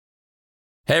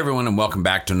Hey everyone, and welcome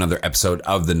back to another episode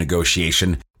of The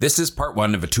Negotiation. This is part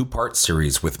one of a two-part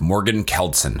series with Morgan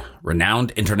Keldsen,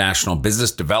 renowned international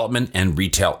business development and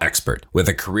retail expert. With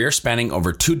a career spanning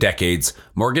over 2 decades,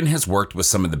 Morgan has worked with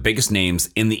some of the biggest names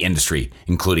in the industry,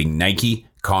 including Nike,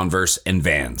 Converse, and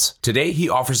Vans. Today, he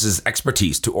offers his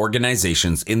expertise to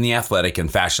organizations in the athletic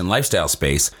and fashion lifestyle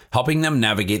space, helping them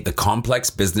navigate the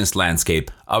complex business landscape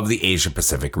of the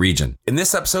Asia-Pacific region. In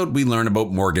this episode, we learn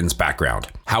about Morgan's background,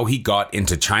 how he got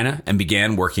into China and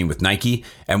began working with Nike,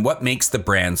 and what makes the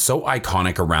brand so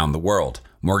iconic around the world.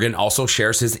 Morgan also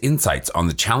shares his insights on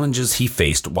the challenges he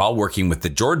faced while working with the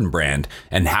Jordan brand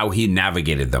and how he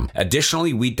navigated them.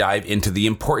 Additionally, we dive into the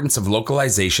importance of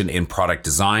localization in product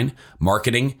design,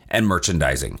 marketing, and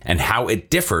merchandising, and how it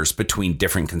differs between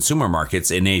different consumer markets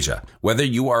in Asia. Whether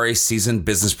you are a seasoned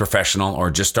business professional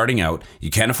or just starting out, you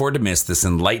can't afford to miss this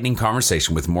enlightening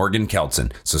conversation with Morgan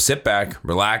Keldsen. So sit back,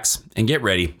 relax, and get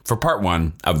ready for part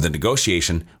one of The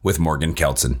Negotiation with Morgan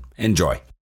Keldsen. Enjoy.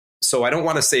 So I don't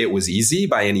want to say it was easy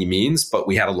by any means, but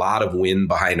we had a lot of wind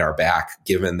behind our back,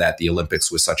 given that the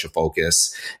Olympics was such a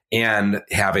focus, and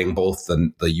having both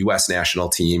the U.S. national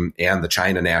team and the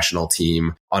China national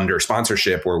team under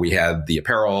sponsorship, where we had the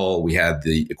apparel, we had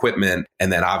the equipment,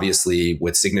 and then obviously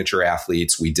with signature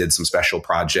athletes, we did some special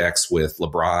projects with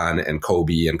LeBron and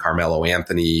Kobe and Carmelo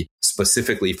Anthony,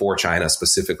 specifically for China,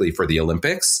 specifically for the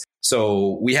Olympics.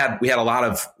 So we had a lot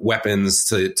of weapons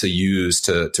to use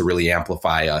to really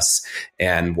amplify us.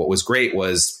 And what was great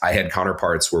was I had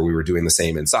counterparts where we were doing the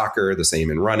same in soccer, the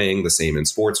same in running, the same in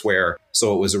sportswear.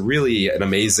 So it was really an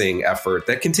amazing effort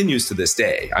that continues to this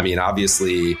day. I mean,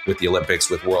 obviously with the Olympics,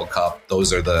 with World Cup,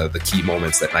 those are the key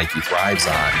moments that Nike thrives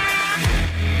on.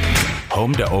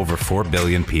 Home to over 4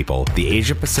 billion people, the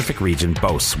Asia-Pacific region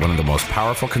boasts one of the most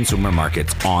powerful consumer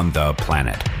markets on the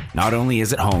planet. Not only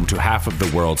is it home to half of the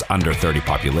world's under 30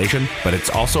 population, but it's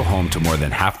also home to more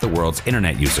than half the world's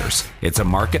internet users. It's a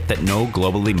market that no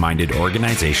globally minded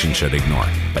organization should ignore.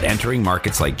 But entering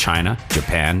markets like China,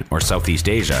 Japan, or Southeast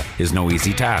Asia is no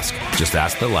easy task. Just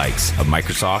ask the likes of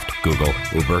Microsoft, Google,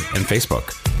 Uber, and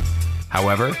Facebook.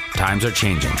 However, times are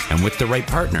changing, and with the right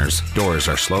partners, doors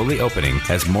are slowly opening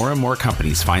as more and more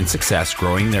companies find success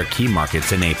growing their key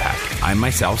markets in APAC. I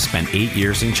myself spent 8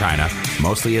 years in China,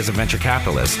 mostly as a venture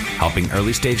capitalist, helping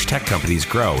early-stage tech companies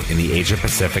grow in the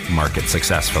Asia-Pacific market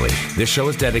successfully. This show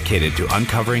is dedicated to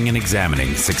uncovering and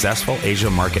examining successful Asia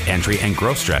market entry and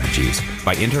growth strategies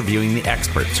by interviewing the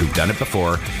experts who've done it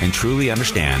before and truly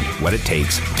understand what it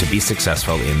takes to be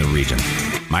successful in the region.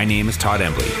 My name is Todd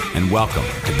Embley, and welcome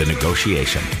to The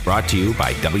Negotiation, brought to you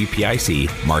by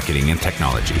WPIC Marketing and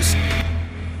Technologies.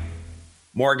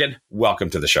 Morgan, welcome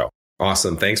to the show.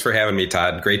 Awesome. Thanks for having me,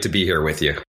 Todd. Great to be here with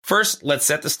you. First, let's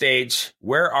set the stage.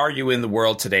 Where are you in the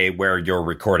world today where you're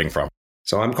recording from?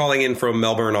 So I'm calling in from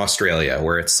Melbourne, Australia,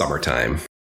 where it's summertime.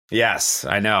 Yes,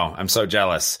 I know. I'm so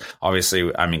jealous. Obviously,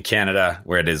 I'm in Canada,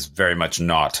 where it is very much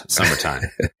not summertime.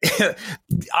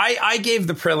 I gave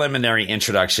the preliminary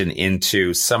introduction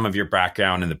into some of your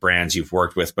background and the brands you've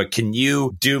worked with, but can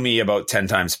you do me about 10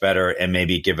 times better and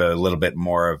maybe give a little bit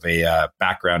more of a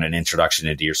background and introduction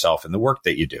into yourself and the work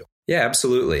that you do? Yeah,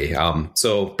 absolutely.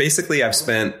 So basically, I've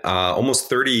spent almost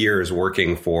 30 years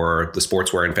working for the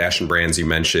sportswear and fashion brands you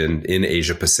mentioned in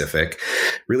Asia Pacific,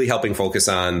 really helping focus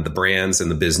on the brands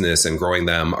and the business and growing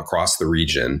them across the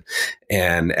region.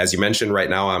 And as you mentioned, right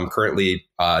now, I'm currently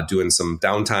doing some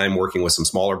downtime working with some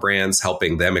smaller brands,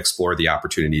 helping them explore the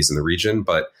opportunities in the region.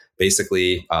 But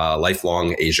basically,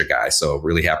 lifelong Asia guy. So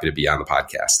really happy to be on the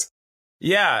podcast.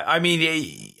 Yeah, I mean,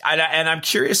 and I'm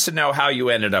curious to know how you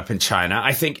ended up in China.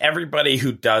 I think everybody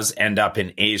who does end up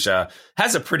in Asia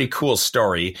has a pretty cool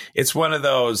story. It's one of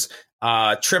those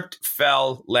tripped,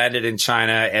 fell, landed in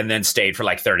China, and then stayed for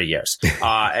like 30 years.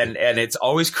 And it's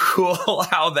always cool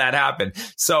how that happened.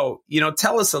 So,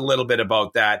 tell us a little bit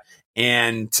about that.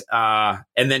 And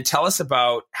then tell us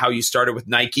about how you started with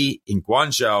Nike in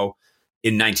Guangzhou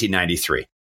in 1993.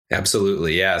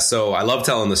 Absolutely. Yeah. So I love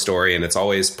telling the story, and it's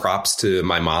always props to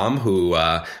my mom, who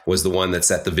was the one that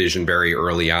set the vision very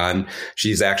early on.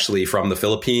 She's actually from the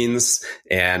Philippines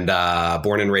and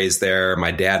born and raised there.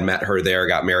 My dad met her there,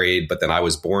 got married, but then I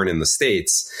was born in the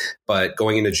States. But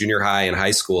going into junior high and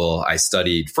high school, I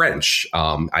studied French.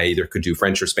 I either could do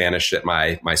French or Spanish at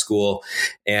my school.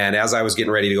 And as I was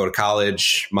getting ready to go to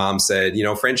college, mom said,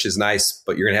 French is nice,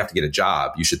 but you're going to have to get a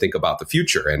job. You should think about the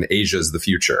future, and Asia's the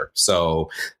future. So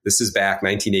This is back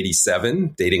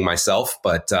 1987, dating myself.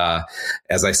 But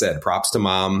as I said, props to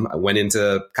mom. I went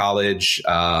into college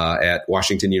at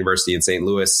Washington University in St.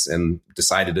 Louis and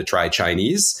decided to try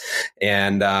Chinese,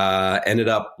 and ended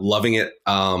up loving it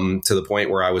to the point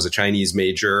where I was a Chinese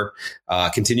major,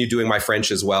 continued doing my French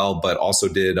as well, but also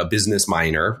did a business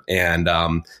minor. And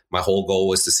my whole goal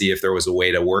was to see if there was a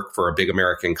way to work for a big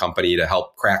American company to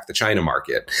help crack the China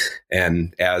market.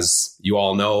 And as you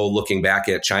all know, looking back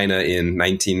at China in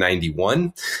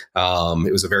 1991,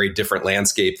 it was a very different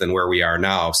landscape than where we are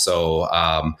now. So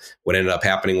what ended up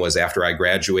happening was after I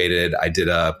graduated, I did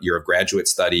a year of graduate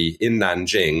study in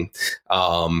Nanjing,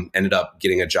 ended up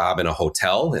getting a job in a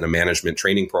hotel in a management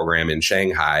training program in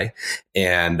Shanghai.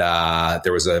 And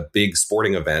there was a big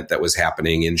sporting event that was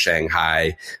happening in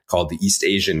Shanghai called the East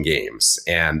Asian Games.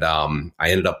 And I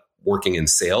ended up working in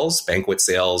sales, banquet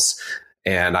sales,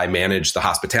 and I managed the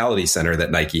hospitality center that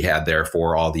Nike had there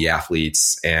for all the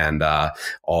athletes and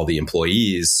all the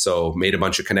employees. So made a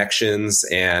bunch of connections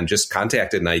and just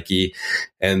contacted Nike.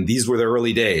 And these were the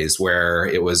early days where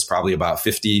it was probably about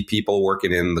 50 people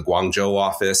working in the Guangzhou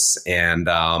office, and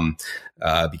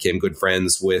became good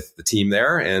friends with the team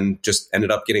there and just ended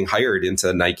up getting hired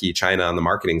into Nike China on the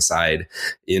marketing side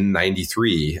in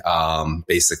 93.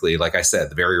 Basically, like I said,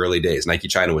 the very early days. Nike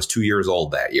China was 2 years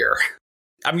old that year.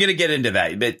 I'm going to get into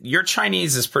that, but your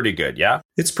Chinese is pretty good, yeah?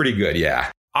 It's pretty good,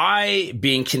 yeah. I,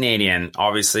 being Canadian,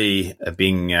 obviously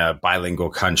being a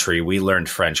bilingual country, we learned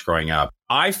French growing up.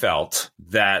 I felt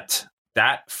that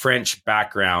French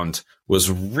background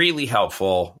was really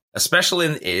helpful,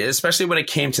 especially when it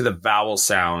came to the vowel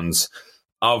sounds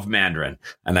of Mandarin.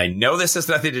 And I know this has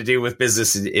nothing to do with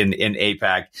business in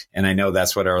APAC, and I know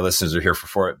that's what our listeners are here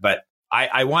for. But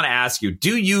I want to ask you,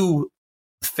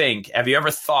 have you ever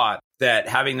thought that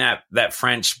having that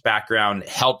French background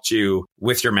helped you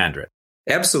with your Mandarin?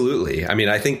 Absolutely. I mean,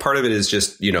 I think part of it is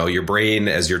just, your brain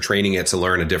as you're training it to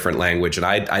learn a different language. And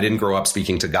I didn't grow up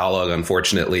speaking Tagalog.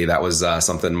 Unfortunately, that was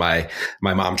something my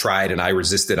mom tried and I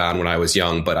resisted on when I was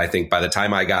young. But I think by the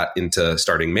time I got into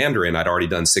starting Mandarin, I'd already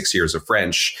done 6 years of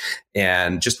French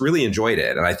and just really enjoyed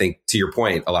it. And I think, to your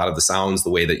point, a lot of the sounds, the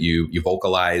way that you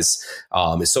vocalize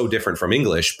is so different from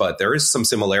English, but there is some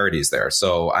similarities there.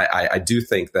 So I do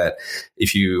think that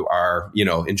if you are,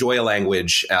 enjoy a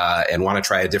language and want to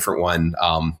try a different one,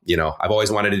 I've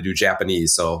always wanted to do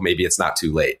Japanese, so maybe it's not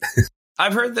too late.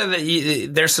 I've heard that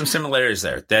there's some similarities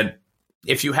there, that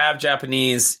if you have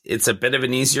Japanese, it's a bit of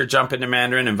an easier jump into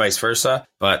Mandarin and vice versa.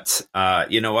 But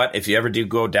you know what? If you ever do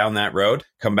go down that road,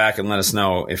 come back and let us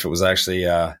know if it was actually,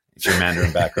 if your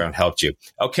Mandarin background helped you.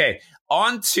 Okay.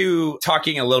 On to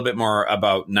talking a little bit more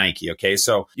about Nike. Okay.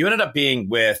 So you ended up being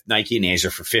with Nike in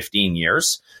Asia for 15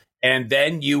 years. And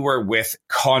then you were with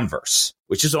Converse,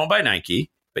 which is owned by Nike,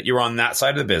 but you were on that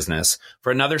side of the business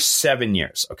for another 7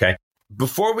 years. Okay.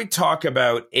 Before we talk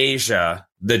about Asia,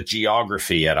 the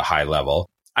geography at a high level,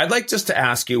 I'd like just to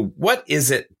ask you, what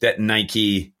is it that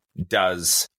Nike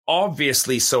does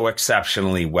obviously so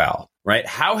exceptionally well, right?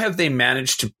 How have they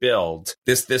managed to build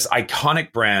this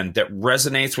iconic brand that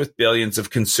resonates with billions of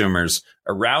consumers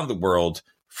around the world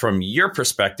from your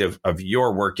perspective of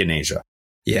your work in Asia?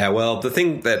 Yeah, well, the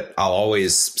thing that I'll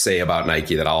always say about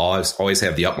Nike, that I'll always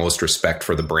have the utmost respect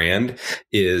for the brand,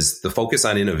 is the focus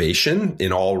on innovation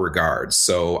in all regards.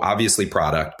 So obviously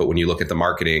product, but when you look at the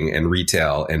marketing and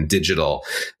retail and digital,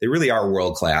 they really are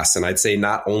world class. And I'd say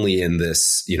not only in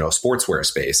this, sportswear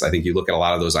space. I think you look at a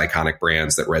lot of those iconic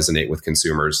brands that resonate with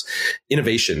consumers.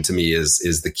 Innovation to me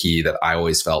is the key that I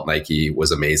always felt Nike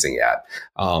was amazing at.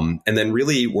 And then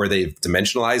really where they've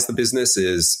dimensionalized the business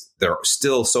is they're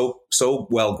still so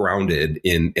well grounded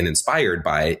in and inspired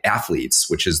by athletes,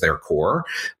 which is their core,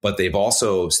 but they've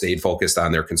also stayed focused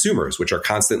on their consumers, which are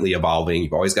constantly evolving.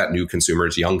 You've always got new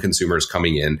consumers, young consumers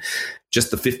coming in. Just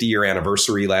the 50-year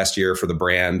anniversary last year for the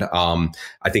brand,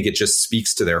 I think it just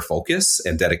speaks to their focus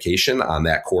and dedication on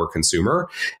that core consumer.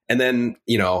 And then,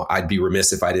 I'd be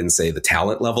remiss if I didn't say the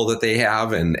talent level that they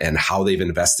have and how they've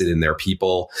invested in their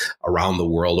people around the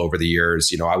world over the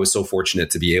years. I was so fortunate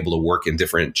to be able to work in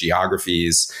different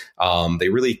geographies. They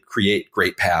really create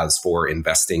great paths for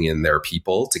investing in their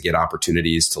people to get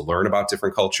opportunities to learn about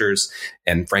different cultures.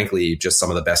 And frankly, just some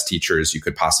of the best teachers you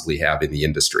could possibly have in the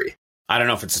industry. I don't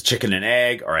know if it's a chicken and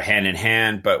egg or a hand in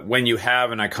hand, but when you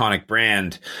have an iconic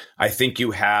brand, I think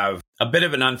you have a bit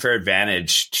of an unfair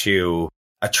advantage to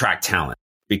attract talent,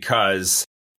 because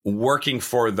working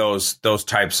for those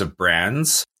types of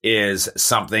brands is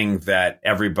something that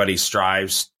everybody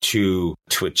strives to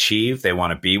achieve. They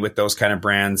want to be with those kind of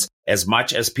brands. As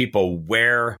much as people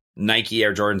wear Nike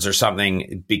Air Jordans or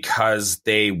something because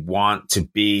they want to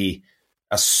be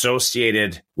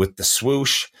associated with the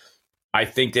swoosh. I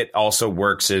think it also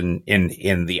works in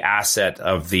the asset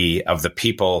of the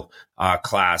people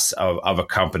class of a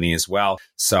company as well.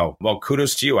 So, well,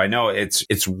 kudos to you. I know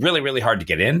it's really, really hard to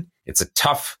get in. It's a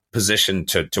tough position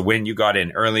to win. You got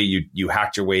in early. You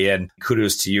hacked your way in.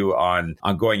 Kudos to you on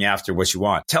going after what you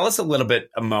want. Tell us a little bit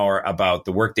more about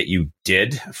the work that you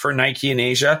did for Nike in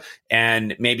Asia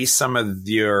and maybe some of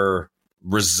your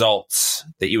results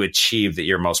that you achieved that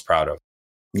you're most proud of.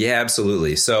 Yeah,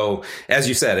 absolutely. So as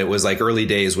you said, it was like early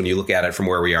days when you look at it from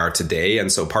where we are today.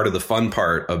 And so part of the fun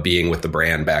part of being with the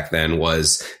brand back then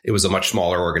was it was a much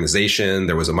smaller organization.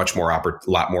 There was a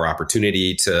lot more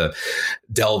opportunity to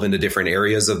delve into different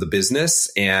areas of the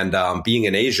business. And being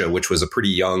in Asia, which was a pretty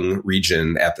young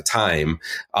region at the time,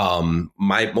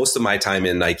 most of my time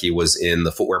in Nike was in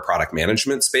the footwear product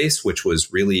management space, which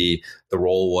was really the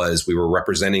role was we were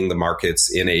representing the markets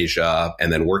in Asia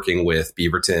and then working with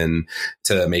Beaverton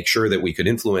to make sure that we could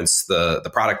influence the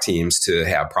product teams to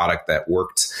have product that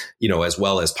worked, as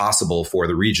well as possible for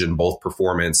the region, both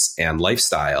performance and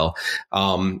lifestyle.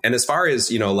 And as far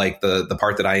as, like the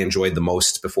part that I enjoyed the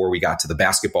most before we got to the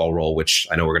basketball role, which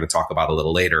I know we're going to talk about a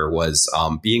little later, was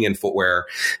being in footwear,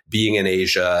 being in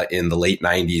Asia in the late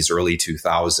 90s, early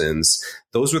 2000s.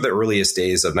 Those were the earliest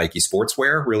days of Nike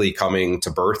sportswear really coming to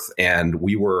birth. And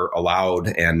we were allowed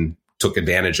and took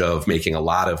advantage of making a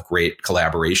lot of great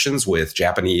collaborations with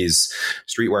Japanese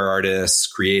streetwear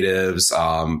artists, creatives.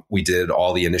 We did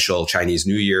all the initial Chinese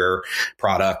New Year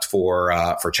product for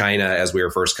China as we were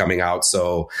first coming out.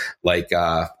 So like,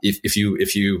 if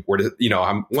you were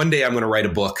to, one day I'm going to write a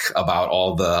book about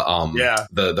all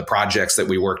the projects that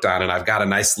we worked on. And I've got a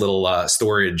nice little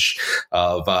storage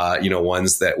of,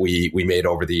 ones that we made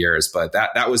over the years. But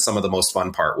that was some of the most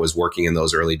fun part, was working in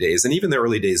those early days, and even the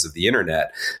early days of the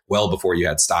internet, well before you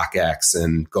had StockX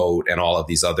and GOAT and all of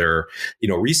these other,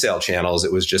 resale channels.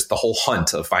 It was just the whole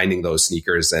hunt of finding those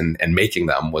sneakers and making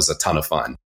them was a ton of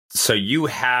fun. So you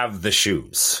have the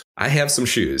shoes. I have some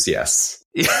shoes, yes.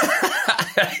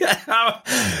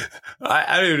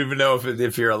 I don't even know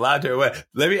if you're allowed to.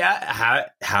 Let me ask,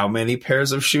 how many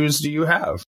pairs of shoes do you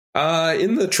have?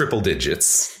 In the triple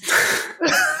digits.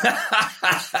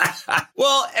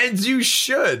 Well, and you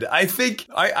should. I think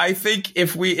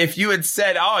if you had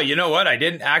said, oh, you know what, I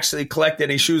didn't actually collect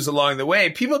any shoes along the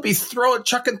way, people would be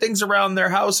chucking things around their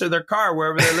house or their car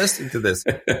wherever they're listening to this.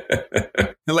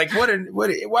 Like,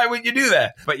 why would you do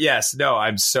that? But yes, no,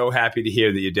 I'm so happy to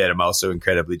hear that you did. I'm also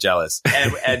incredibly jealous.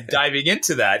 And diving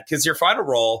into that, because your final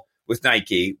role with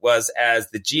Nike was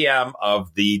as the GM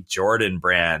of the Jordan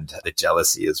brand. The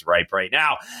jealousy is ripe right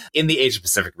now in the Asia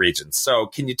Pacific region. So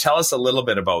can you tell us a little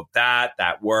bit about that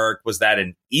work? Was that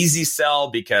an easy sell?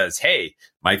 Because, hey,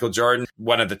 Michael Jordan,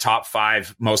 one of the top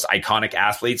 5 most iconic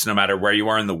athletes, no matter where you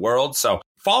are in the world. So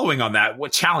following on that,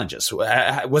 what challenges?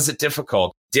 Was it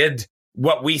difficult? Did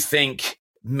what we think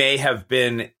may have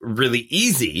been really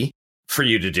easy for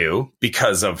you to do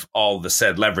because of all the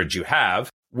said leverage you have?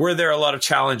 Were there a lot of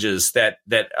challenges that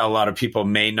a lot of people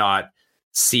may not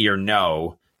see or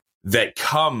know that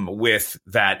come with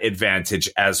that advantage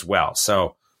as well?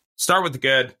 So start with the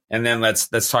good, and then let's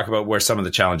talk about where some of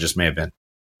the challenges may have been.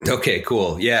 Okay,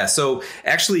 cool. Yeah. So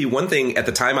actually, one thing at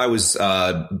the time I was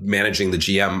managing the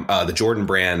GM, the Jordan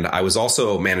brand, I was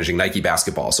also managing Nike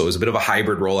basketball. So it was a bit of a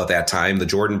hybrid role at that time. The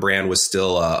Jordan brand was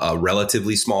still a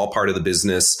relatively small part of the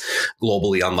business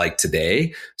globally, unlike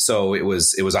today. So it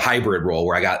was a hybrid role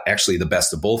where I got actually the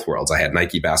best of both worlds. I had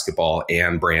Nike basketball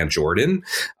and brand Jordan.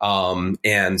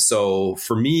 And so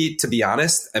for me, to be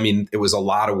honest, I mean, it was a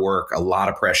lot of work, a lot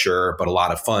of pressure, but a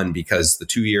lot of fun, because it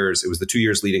was the 2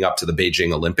 years leading up to the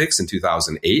Beijing Olympics in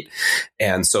 2008.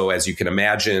 And so as you can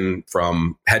imagine,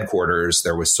 from headquarters,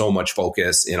 there was so much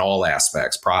focus in all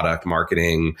aspects: product,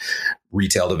 marketing,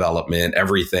 retail development,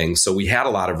 everything. So we had a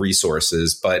lot of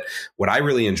resources. But what I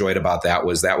really enjoyed about that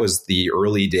was the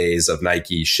early days of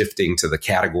Nike shifting to the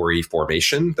category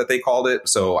formation that they called it.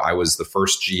 So I was the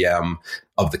first GM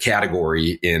of the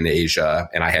category in Asia,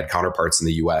 and I had counterparts in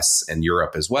the US and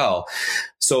Europe as well.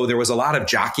 So there was a lot of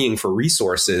jockeying for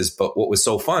resources. But what was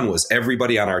so fun was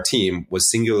everybody on our team was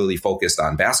singularly focused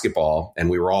on basketball, and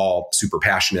we were all super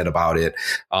passionate about it.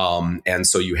 And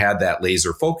so you had that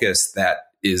laser focus that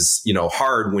is,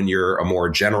 hard when you're a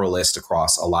more generalist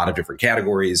across a lot of different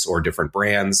categories or different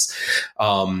brands.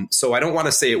 So I don't want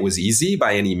to say it was easy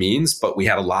by any means, but we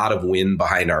had a lot of wind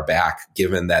behind our back,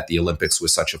 given that the Olympics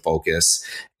was such a focus,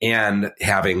 and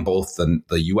having both the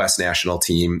US national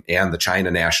team and the China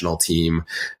national team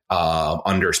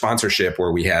under sponsorship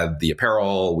where we had the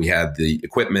apparel, we had the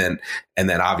equipment. And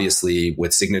then obviously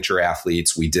with signature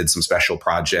athletes, we did some special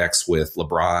projects with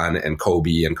LeBron and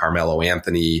Kobe and Carmelo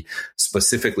Anthony,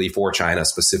 specifically for China,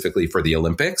 specifically for the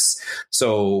Olympics.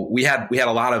 So we had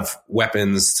a lot of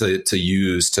weapons to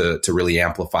use to really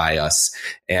amplify us.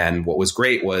 And what was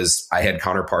great was I had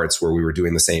counterparts where we were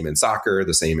doing the same in soccer,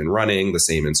 the same in running, the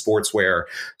same in sportswear.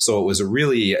 So it was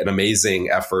really an amazing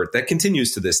effort that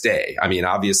continues to this day. I mean,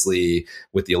 obviously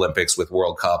with the Olympics, with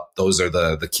World Cup, those are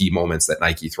the key moments that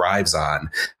Nike thrives on.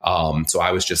 So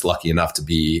I was just lucky enough to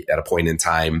be at a point in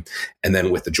time. And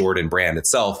then with the Jordan brand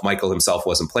itself, Michael himself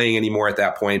wasn't playing anymore at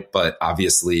that point, but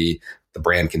obviously the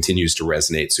brand continues to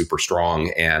resonate super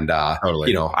strong. And,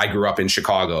 Totally. I grew up in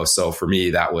Chicago. So for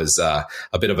me, that was a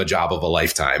bit of a job of a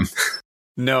lifetime.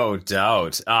 No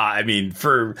doubt. I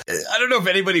don't know if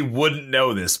anybody wouldn't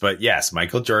know this, but yes,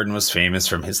 Michael Jordan was famous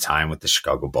from his time with the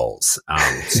Chicago Bulls.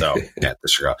 Were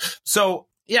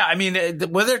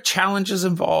there challenges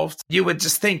involved? You would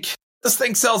just think this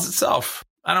thing sells itself.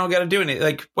 I don't got to do anything.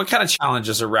 Like, what kind of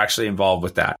challenges are actually involved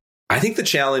with that? I think the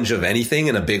challenge of anything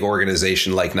in a big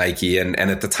organization like Nike, and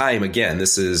at the time, again,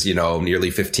 this is, nearly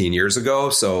 15 years ago.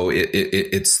 So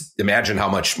it's imagine how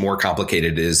much more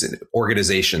complicated it is in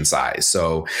organization size.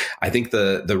 So I think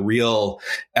the real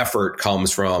effort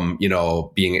comes from,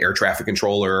 being air traffic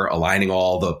controller, aligning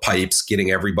all the pipes,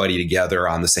 getting everybody together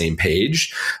on the same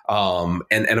page.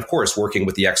 And of course, working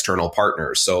with the external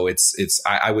partners. So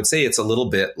I would say it's a little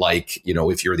bit like,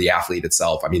 if you're the athlete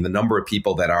itself, I mean, the number of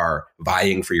people that are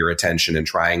vying for your attention and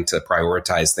trying to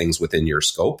prioritize things within your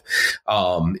scope.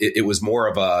 It was more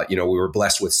of a, we were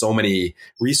blessed with so many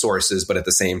resources, but at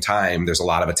the same time, there's a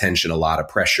lot of attention, a lot of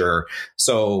pressure.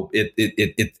 So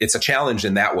it's a challenge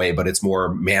in that way, but it's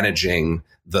more managing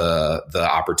the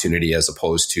opportunity as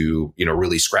opposed to,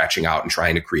 really scratching out and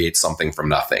trying to create something from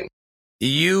nothing.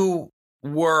 You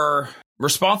were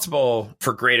responsible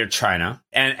for Greater China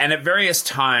and at various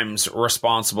times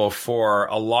responsible for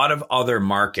a lot of other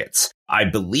markets. I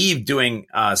believe doing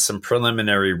some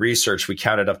preliminary research, we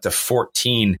counted up to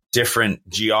 14 different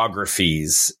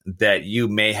geographies that you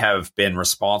may have been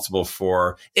responsible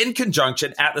for in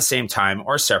conjunction at the same time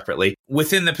or separately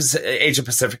within the Asia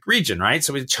Pacific region, right?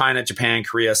 So with China, Japan,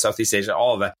 Korea, Southeast Asia,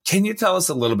 all of that. Can you tell us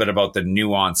a little bit about the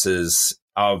nuances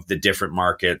of the different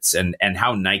markets and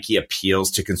how Nike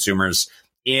appeals to consumers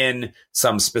in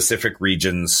some specific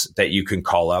regions that you can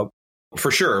call out? For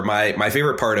sure. My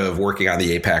favorite part of working on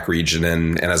the APAC region,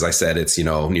 and as I said, it's,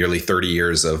 nearly 30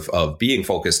 years of being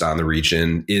focused on the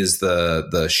region, is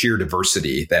the sheer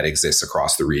diversity that exists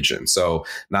across the region. So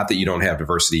not that you don't have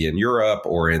diversity in Europe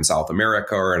or in South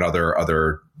America or in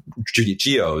other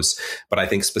geos, but I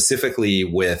think specifically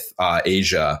with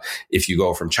Asia, if you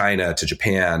go from China to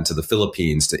Japan to the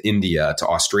Philippines to India to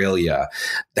Australia,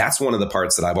 that's one of the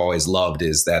parts that I've always loved,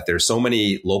 is that there's so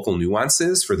many local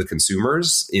nuances for the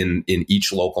consumers in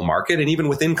each local market. And even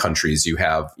within countries, you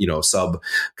have, sub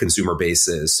consumer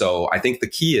bases. So I think the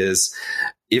key is,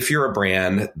 if you're a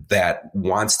brand that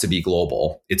wants to be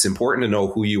global, it's important to know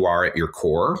who you are at your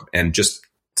core. And just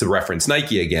to reference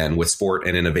Nike again, with sport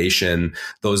and innovation,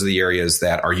 those are the areas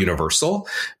that are universal.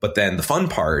 But then the fun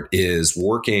part is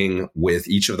working with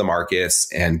each of the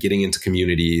markets and getting into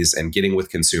communities and getting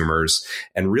with consumers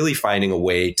and really finding a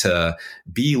way to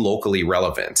be locally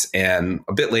relevant. And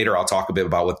a bit later, I'll talk a bit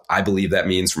about what I believe that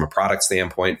means from a product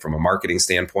standpoint, from a marketing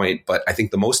standpoint. But I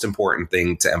think the most important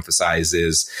thing to emphasize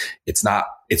is it's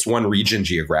one region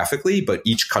geographically, but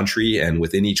each country, and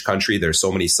within each country, there's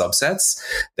so many subsets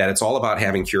that it's all about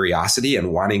having curiosity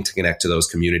and wanting to connect to those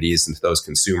communities and to those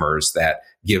consumers that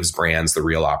gives brands the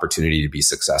real opportunity to be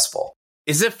successful.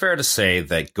 Is it fair to say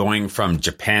that going from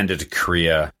Japan to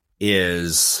Korea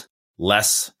is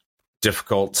less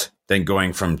difficult than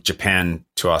going from Japan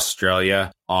to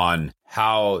Australia on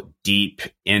how deep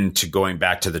into going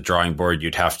back to the drawing board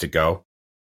you'd have to go?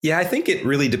 Yeah, I think it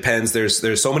really depends.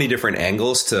 There's so many different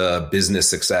angles to business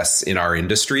success in our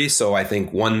industry. So I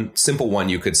think one simple one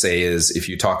you could say is, if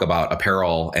you talk about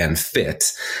apparel and fit,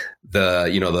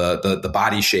 the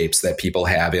body shapes that people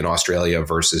have in Australia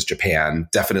versus Japan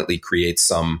definitely creates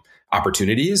some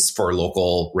opportunities for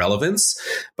local relevance.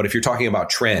 But if you're talking about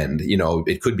trend,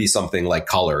 it could be something like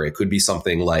color. It could be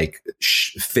something like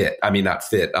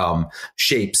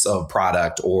shapes of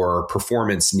product or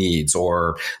performance needs,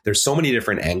 or there's so many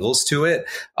different angles to it.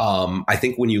 I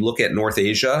think when you look at North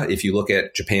Asia, if you look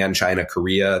at Japan, China,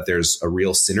 Korea, there's a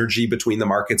real synergy between the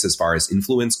markets as far as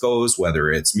influence goes,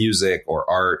 whether it's music or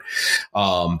art,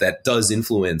 that does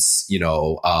influence,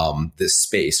 this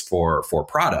space for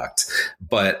product.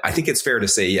 But I think think it's fair to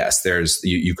say, yes,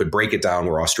 you could break it down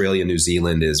where Australia, New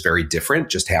Zealand is very different,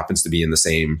 just happens to be in the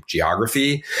same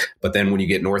geography. But then when you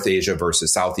get North Asia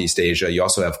versus Southeast Asia, you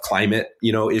also have climate,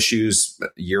 issues,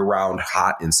 year round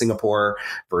hot in Singapore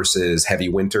versus heavy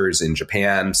winters in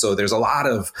Japan. So there's a lot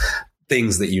of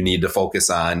things that you need to focus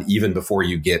on even before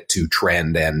you get to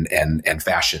trend and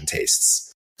fashion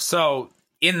tastes. So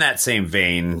in that same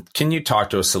vein, can you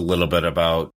talk to us a little bit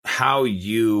about how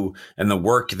you and the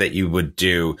work that you would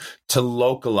do to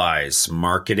localize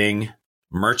marketing,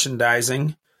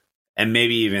 merchandising, and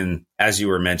maybe even, as you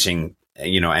were mentioning,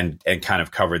 and kind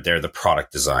of covered there, the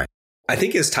product design? I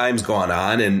think as time's gone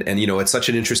on and it's such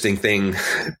an interesting thing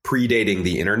predating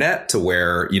the internet to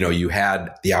where, you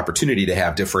had the opportunity to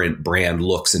have different brand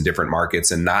looks in different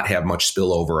markets and not have much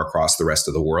spillover across the rest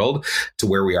of the world to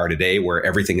where we are today, where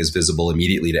everything is visible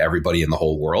immediately to everybody in the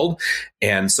whole world.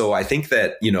 And so I think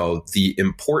that, the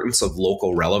importance of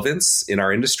local relevance in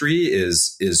our industry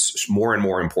is more and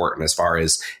more important as far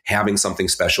as having something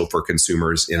special for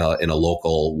consumers in a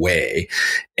local way.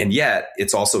 And yet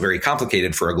it's also very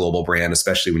complicated for a global brand,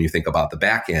 especially when you think about the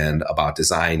back end, about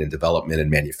design and development and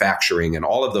manufacturing and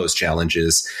all of those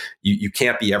challenges. You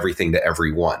can't be everything to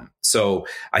everyone. So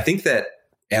I think that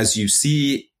as you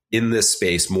see in this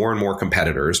space, more and more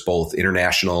competitors, both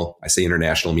international, I say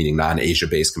international, meaning non-Asia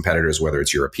based competitors, whether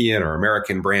it's European or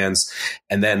American brands,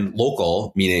 and then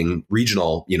local, meaning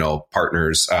regional,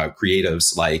 partners,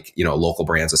 creatives like, local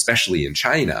brands, especially in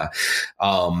China,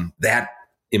 that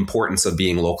importance of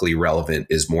being locally relevant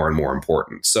is more and more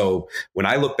important. So when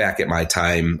I look back at my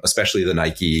time, especially the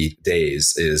Nike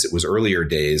days, it was earlier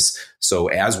days. So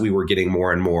as we were getting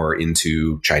more and more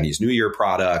into Chinese New Year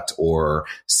product or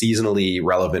seasonally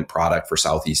relevant product for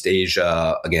Southeast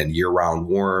Asia, again, year round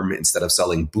warm, instead of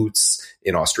selling boots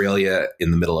in Australia in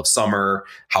the middle of summer,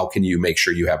 how can you make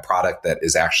sure you have product that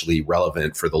is actually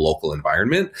relevant for the local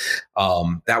environment?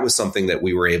 That was something that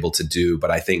we were able to do. But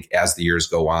I think as the years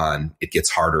go on, it gets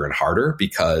harder and harder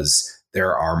because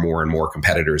there are more and more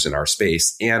competitors in our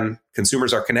space and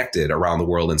consumers are connected around the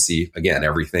world and see, again,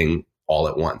 everything all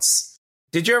at once.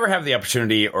 Did you ever have the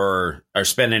opportunity or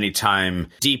spend any time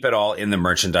deep at all in the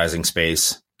merchandising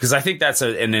space? Because I think that's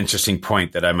an interesting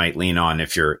point that I might lean on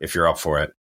if you're up for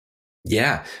it.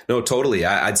 Yeah, no, totally.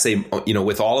 I'd say,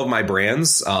 with all of my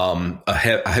brands, a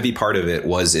heavy part of it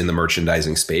was in the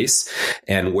merchandising space,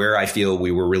 and where I feel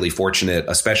we were really fortunate,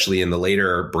 especially in the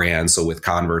later brands. So with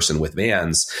Converse and with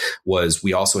Vans, was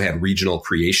we also had regional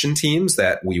creation teams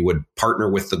that we would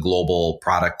partner with the global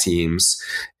product teams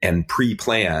and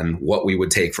pre-plan what we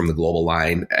would take from the global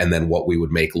line and then what we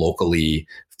would make locally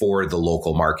for the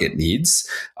local market needs.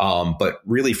 But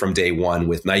really from day one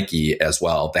with Nike as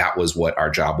well, that was what our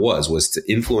job was to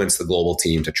influence the global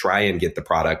team to try and get the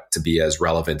product to be as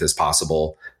relevant as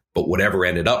possible. But whatever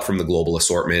ended up from the global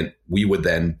assortment, we would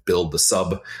then build the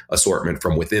sub assortment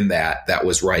from within that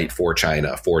was right for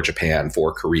China, for Japan,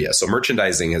 for Korea. So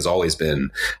merchandising has always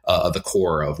been the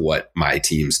core of what my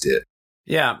teams did.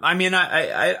 Yeah, I mean,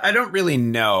 I don't really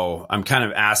know. I'm kind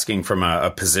of asking from a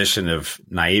position of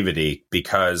naivety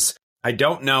because I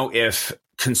don't know if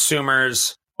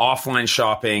consumers offline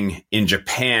shopping in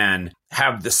Japan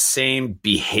have the same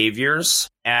behaviors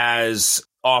as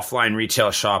offline retail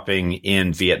shopping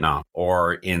in Vietnam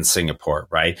or in Singapore,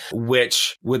 right?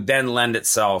 Which would then lend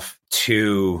itself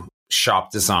to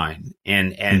shop design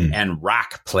and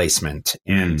rack placement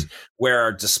and where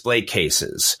are display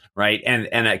cases, right? And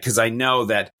because I know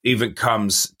that even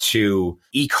comes to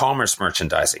e-commerce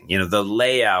merchandising, the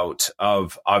layout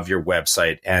of your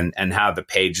website and how the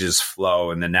pages flow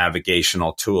and the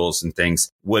navigational tools and things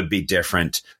would be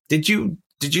different. Did you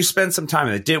spend some time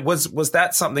in it? Was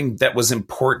that something that was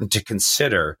important to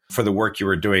consider for the work you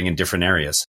were doing in different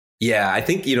areas? Yeah, I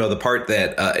think, the part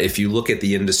that if you look at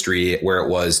the industry where it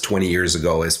was 20 years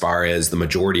ago, as far as the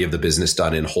majority of the business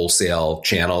done in wholesale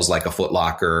channels like a Foot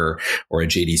Locker or a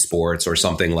JD Sports or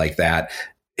something like that,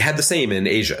 had the same in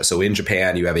Asia. So in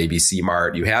Japan, you have ABC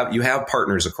Mart, you have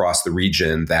partners across the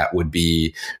region that would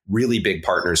be really big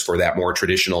partners for that more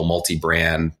traditional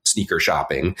multi-brand sneaker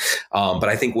shopping. But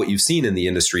I think what you've seen in the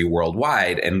industry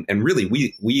worldwide, and really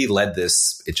we led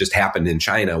this, it just happened in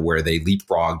China where they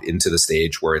leapfrogged into the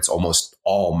stage where it's almost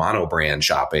all mono brand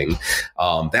shopping.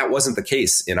 That wasn't the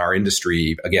case in our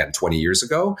industry, again, 20 years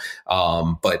ago.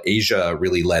 But Asia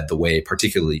really led the way,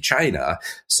 particularly China.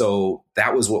 So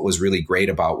that was what was really great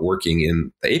about working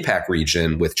in the APAC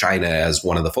region with China as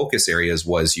one of the focus areas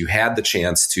was you had the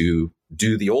chance to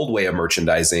do the old way of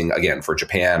merchandising, again, for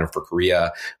Japan or for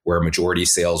Korea, where majority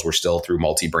sales were still through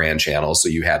multi-brand channels. So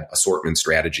you had assortment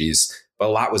strategies. but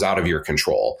a lot was out of your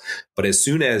control. But as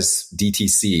soon as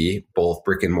DTC, both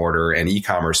brick and mortar and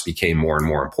e-commerce, became more and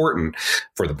more important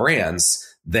for the brands,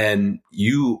 then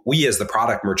we as the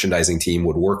product merchandising team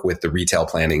would work with the retail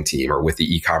planning team or with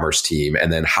the e-commerce team.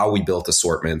 And then how we built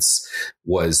assortments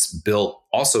was built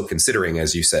also considering,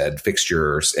 as you said,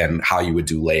 fixtures and how you would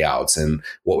do layouts and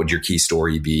what would your key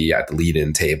story be at the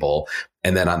lead-in table.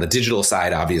 And then on the digital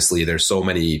side, obviously, there's so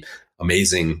many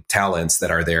amazing talents that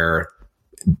are there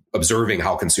observing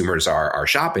how consumers are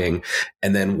shopping.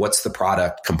 And then what's the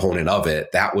product component of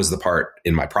it? That was the part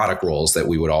in my product roles that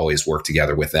we would always work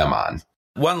together with them on.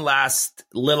 One last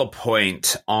little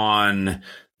point on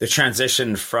the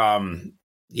transition from,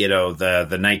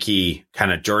 the Nike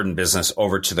kind of Jordan business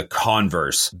over to the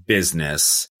Converse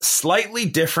business. Slightly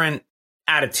different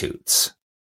attitudes,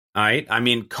 right? I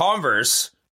mean,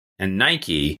 Converse and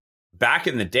Nike back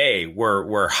in the day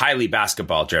were highly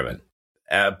basketball driven,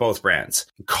 both brands.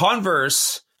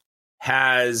 Converse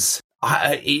has,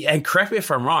 and correct me if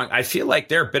I'm wrong, I feel like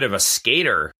they're a bit of a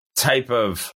skater type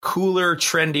of cooler,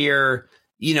 trendier,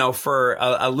 for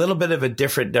a little bit of a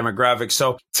different demographic.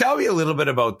 So tell me a little bit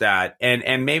about that.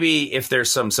 And maybe if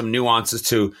there's some nuances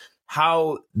to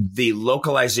how the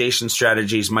localization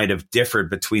strategies might have differed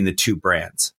between the two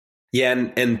brands. Yeah.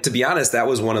 And to be honest, that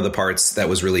was one of the parts that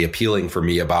was really appealing for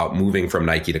me about moving from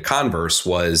Nike to Converse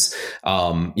was,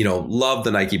 love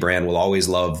the Nike brand, will always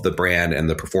love the brand and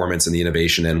the performance and the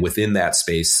innovation. And within that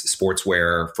space,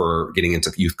 sportswear for getting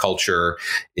into youth culture,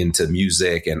 into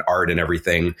music and art and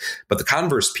everything. But the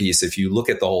Converse piece, if you look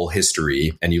at the whole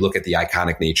history and you look at the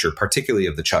iconic nature, particularly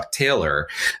of the Chuck Taylor,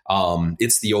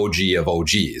 it's the OG of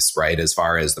OGs, right? As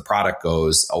far as the product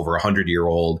goes, over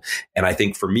 100-year-old. And I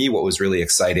think for me, what was really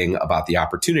exciting about the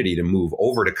opportunity to move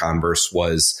over to Converse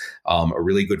was a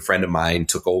really good friend of mine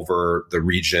took over the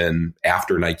region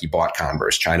after Nike bought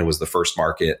Converse. China was the first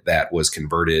market that was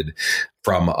converted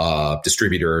from a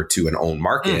distributor to an own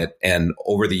market. And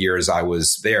over the years I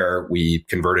was there, we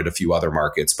converted a few other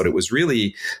markets, but it was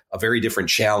really a very different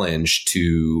challenge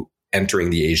to entering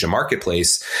the Asia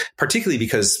marketplace, particularly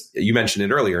because you mentioned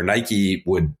it earlier, Nike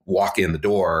would walk in the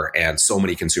door and so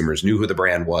many consumers knew who the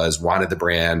brand was, wanted the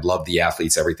brand, loved the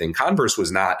athletes, everything. Converse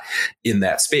was not in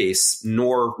that space,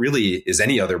 nor really is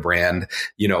any other brand,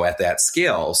 at that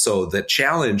scale. So the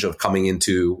challenge of coming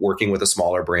into working with a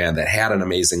smaller brand that had an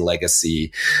amazing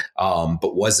legacy,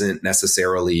 but wasn't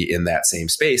necessarily in that same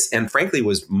space, and frankly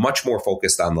was much more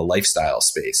focused on the lifestyle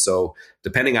space. So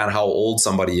depending on how old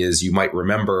somebody is, you might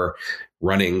remember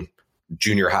running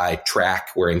junior high track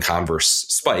wearing Converse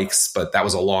spikes, but that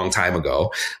was a long time ago.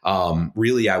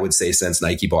 Really, I would say since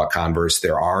Nike bought Converse,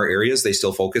 there are areas they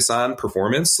still focus on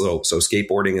performance. So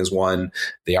skateboarding is one.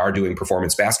 They are doing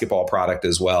performance basketball product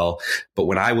as well. But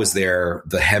when I was there,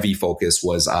 the heavy focus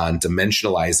was on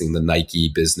dimensionalizing the Nike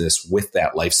business with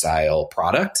that lifestyle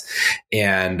product.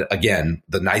 And again,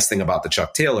 the nice thing about the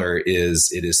Chuck Taylor is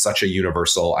it is such a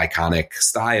universal, iconic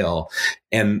style.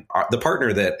 And the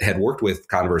partner that had worked with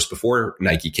Converse before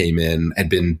Nike came in had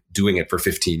been doing it for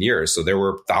 15 years. So there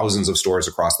were thousands of stores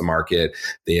across the market.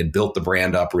 They had built the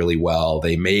brand up really well.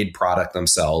 They made product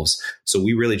themselves. So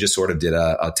we really just sort of did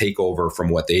a takeover from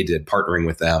what they did, partnering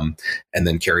with them, and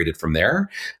then carried it from there.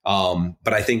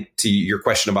 But I think to your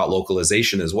question about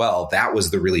localization as well, that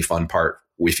was the really fun part.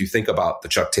 If you think about the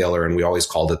Chuck Taylor, and we always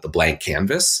called it the blank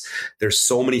canvas, there's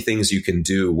so many things you can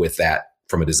do with that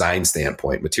from a design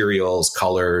standpoint, materials,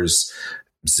 colors,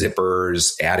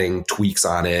 zippers, adding tweaks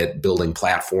on it, building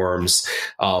platforms,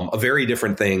 a very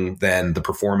different thing than the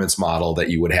performance model that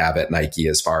you would have at Nike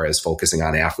as far as focusing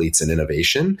on athletes and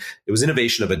innovation. It was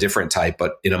innovation of a different type,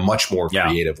 but in a much more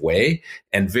creative way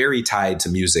and very tied to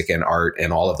music and art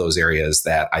and all of those areas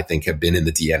that I think have been in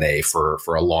the DNA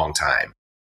for a long time.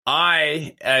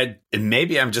 And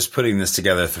maybe I'm just putting this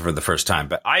together for the first time,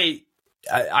 but I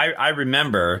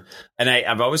remember, and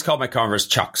I've always called my Converse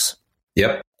Chucks.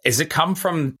 Yep. Is it come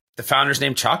from the founder's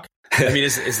name Chuck? I mean,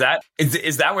 is that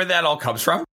where that all comes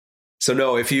from? So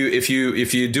no, if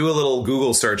you do a little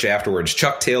Google search afterwards,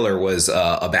 Chuck Taylor was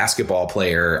a basketball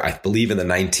player, I believe in the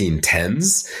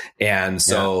 1910s. And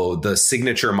so the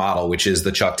signature model, which is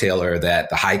the Chuck Taylor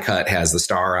that the high cut has the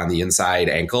star on the inside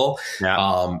ankle,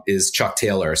 is Chuck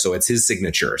Taylor. So it's his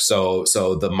signature. So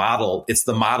the model, it's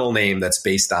the model name that's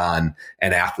based on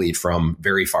an athlete from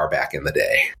very far back in the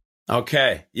day.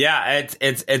 Okay. Yeah.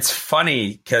 It's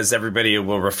funny because everybody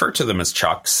will refer to them as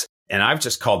Chucks. And I've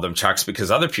just called them Chucks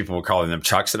because other people were calling them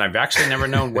Chucks. And I've actually never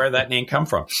known where that name come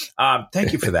from.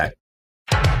 Thank you for that.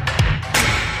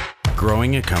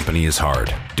 Growing a company is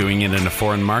hard. Doing it in a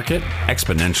foreign market,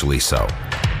 exponentially so.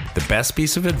 The best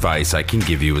piece of advice I can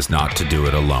give you is not to do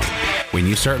it alone. When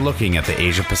you start looking at the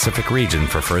Asia-Pacific region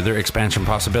for further expansion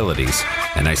possibilities,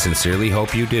 and I sincerely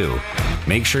hope you do,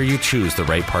 make sure you choose the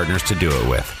right partners to do it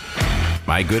with.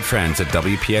 My good friends at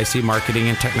WPIC Marketing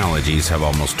and Technologies have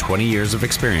almost 20 years of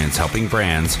experience helping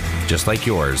brands, just like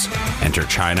yours, enter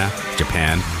China,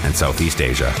 Japan, and Southeast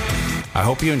Asia. I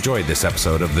hope you enjoyed this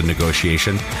episode of The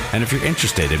Negotiation, and if you're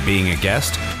interested in being a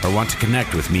guest or want to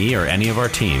connect with me or any of our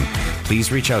team,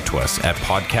 please reach out to us at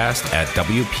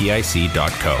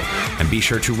podcast@wpic.co, and be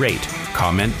sure to rate,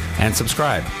 comment, and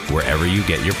subscribe wherever you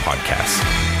get your podcasts.